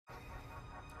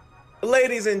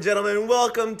Ladies and gentlemen,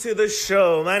 welcome to the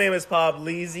show. My name is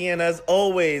Poblizzi, and as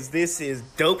always, this is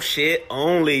Dope Shit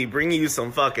Only, bringing you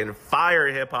some fucking fire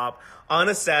hip-hop on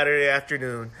a Saturday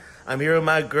afternoon. I'm here with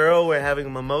my girl, we're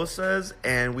having mimosas,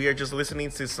 and we are just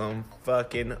listening to some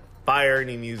fucking fire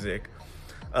new music.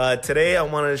 Today, I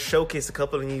want to showcase a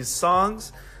couple of new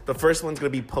songs. The first one's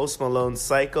going to be Post Malone's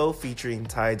Psycho featuring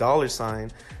Ty Dolla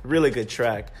 $ign. Really good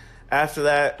track. After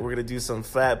that, we're going to do some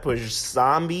Flatbush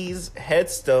Zombies,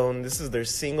 Headstone. This is their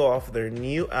single off of their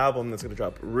new album that's going to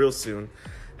drop real soon.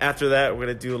 After that, we're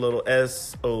going to do a little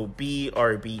SOB,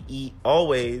 RBE,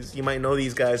 Always. You might know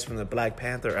these guys from the Black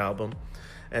Panther album.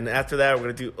 And after that, we're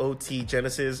going to do OT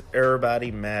Genesis,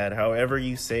 Everybody Mad. However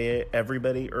you say it,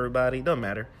 everybody, don't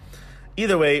matter.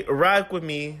 Either way, rock with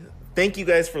me. Thank you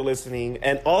guys for listening.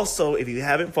 And also, if you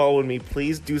haven't followed me,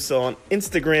 please do so on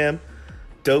Instagram,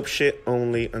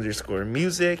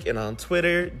 DopeShitOnly_music, and on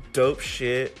Twitter,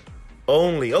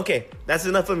 DopeShitOnly. Okay, that's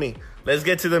enough of me. Let's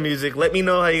get to the music. Let me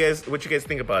know what you guys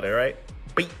think about it, all right?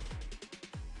 Bye.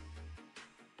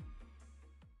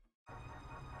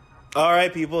 All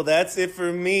right, people, that's it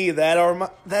for me.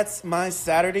 That's my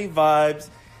Saturday vibes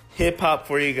hip hop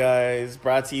for you guys.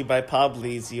 Brought to you by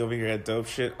Poblizzi over here at Dope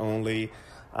Shit Only.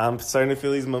 I'm starting to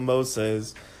feel these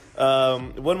mimosas.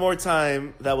 One more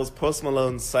time, that was Post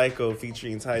Malone's Psycho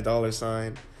featuring Ty Dolla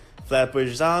 $ign.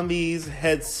 Flatbush Zombies,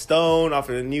 Headstone off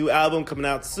of the new album coming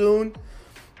out soon.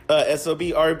 SOB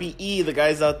RBE, the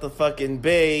guys out the fucking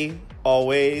Bay,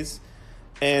 Always.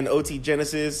 And OT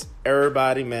Genesis,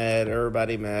 Everybody Mad,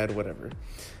 whatever.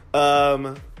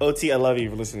 OT, I love you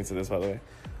for listening to this, by the way.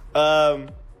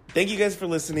 Thank you guys for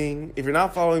listening. If you're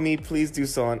not following me, please do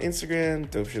so on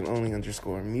Instagram,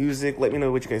 DopeShitOnly_music. Let me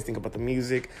know what you guys think about the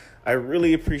music. I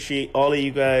really appreciate all of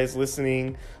you guys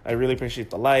listening. I really appreciate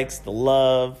the likes, the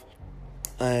love.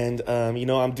 And,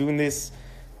 I'm doing this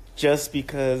just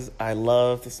because I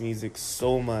love this music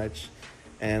so much.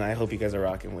 And I hope you guys are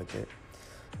rocking with it.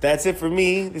 That's it for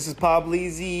me. This is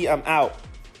Poblizzi. I'm out.